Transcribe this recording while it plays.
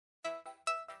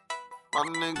My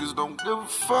niggas don't give a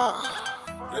fuck.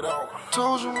 Get out.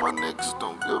 Told you my niggas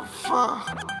don't give a fuck.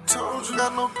 Told you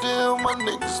got no deal, my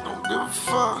niggas don't give a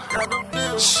fuck. Got no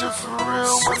deal. Shit for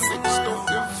real, my niggas don't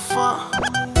give a fuck.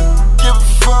 Give a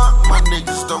fuck, my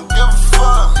niggas don't give a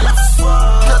fuck.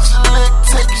 Catch a lick,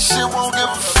 take your shit, won't give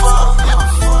a fuck.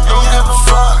 Don't give a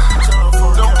fuck.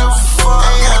 Don't give a fuck.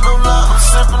 Ain't had no luck. I'm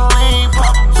sipping lean,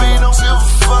 Papa B, don't give a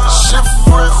fuck. Shit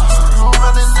for real. You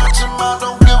running out your mouth,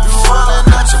 don't give a fuck.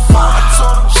 Running out your mouth. I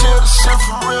told him chill, the shit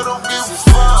for real, don't give a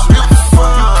fuck. Give a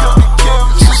fuck. You come to kill,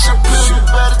 but you should pill, you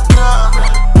better not.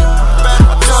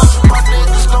 I told you my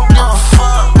niggas don't give a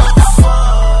fuck.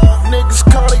 Niggas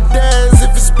call they dads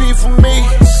if it's beef for me.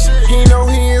 He know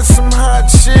he in some hot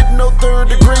shit, no third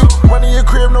degree. Running your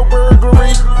crib, no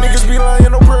burglary. Niggas be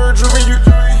lying, no perjury.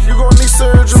 You gon' need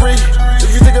surgery if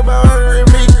you think about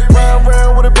hurting me.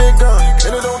 Round with a big gun,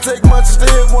 and it don't take much to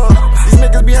hit one. These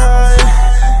niggas be high,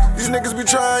 these niggas be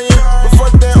trying, but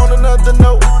fuck that on another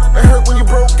note. It hurt when you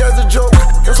broke as a joke.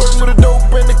 That's why we with the dope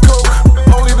and the coke.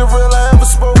 Only the real I ever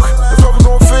spoke. That's why we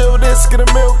gon' feel this. Get a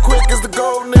meal quick as the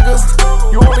gold, nigga.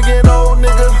 You only get old,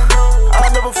 nigga. I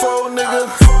never fold, nigga.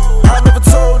 I never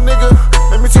told, nigga.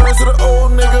 Let me turn to the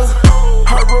old nigga.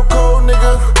 Heart real cold,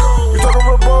 nigga. You talkin'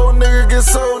 real bold, nigga. Get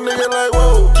sold, nigga. Like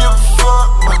whoa. Give a fuck,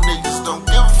 my niggas don't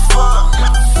give a fuck.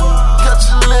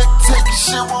 Catch a lick, take your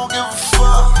shit, won't give a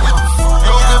fuck.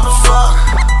 Don't give a fuck.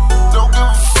 Don't give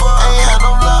a fuck. Ain't had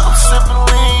no luck. I'm sipping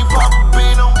lean, Papa B,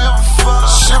 don't give a fuck.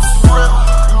 Shit for real.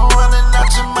 You running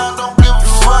out your mouth, don't give a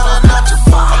fuck. Running out your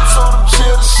mouth. I told him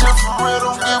chill, the shit for real,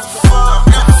 don't give a fuck.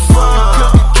 Give a fuck. You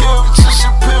could be killed, but you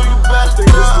should pill, you better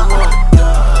not.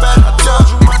 I told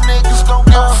you my niggas don't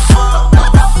give a fuck.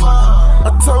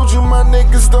 I told you my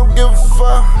niggas don't give a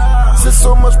fuck. Sit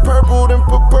so much purple, then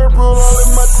put purple all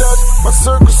in my dust. My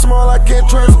circle small, I can't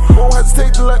trust. Won't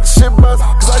hesitate to let the shit bust,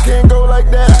 cause I can't go like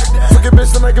that. Fuck a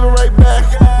bitch, then I give it right back.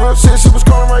 Real shit, she was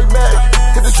calling right back.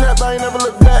 Hit the trap, I ain't never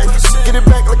look back. Get it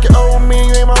back like you owe me,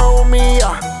 you ain't my homie.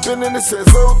 Been in this since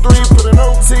 03, put an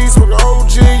OT, smoke an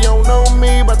OG. You don't know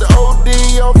me, about the OD,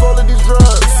 off all of these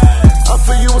drugs. I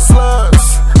feel you with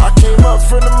slugs. I came up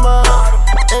from the mud,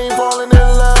 ain't falling in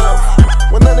love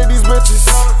with none of these bitches,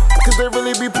 cause they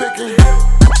really be picking.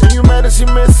 And you mad that she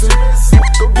missing.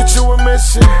 Go get you a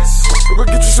mission, go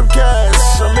get you some cash.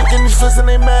 I'm making these flips and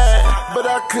they mad, but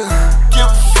I could give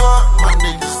a fuck. My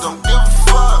niggas don't give a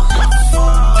fuck.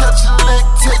 Catch a lick,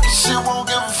 take your shit, won't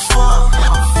give a fuck.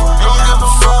 Don't give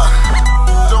a fuck.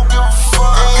 Don't give a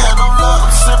fuck. Ain't had no luck.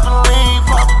 I'm sipping lean,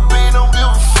 Papa B, don't give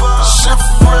a fuck. Shit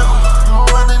for real. You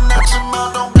running out your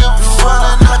mouth, don't give a fuck.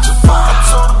 Running out your mouth. I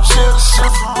told him chill, the shit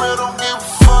for real, don't give a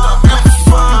fuck. Give a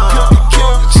fuck. You could be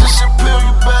killed, but you should pill,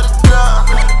 you better die.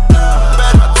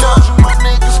 I told you my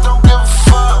niggas don't give a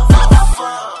fuck.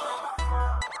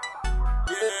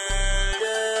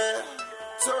 Yeah.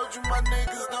 Told you my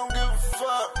niggas don't give a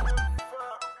fuck.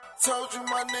 Told you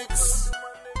my niggas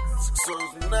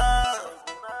 609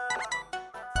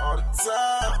 all the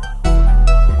time.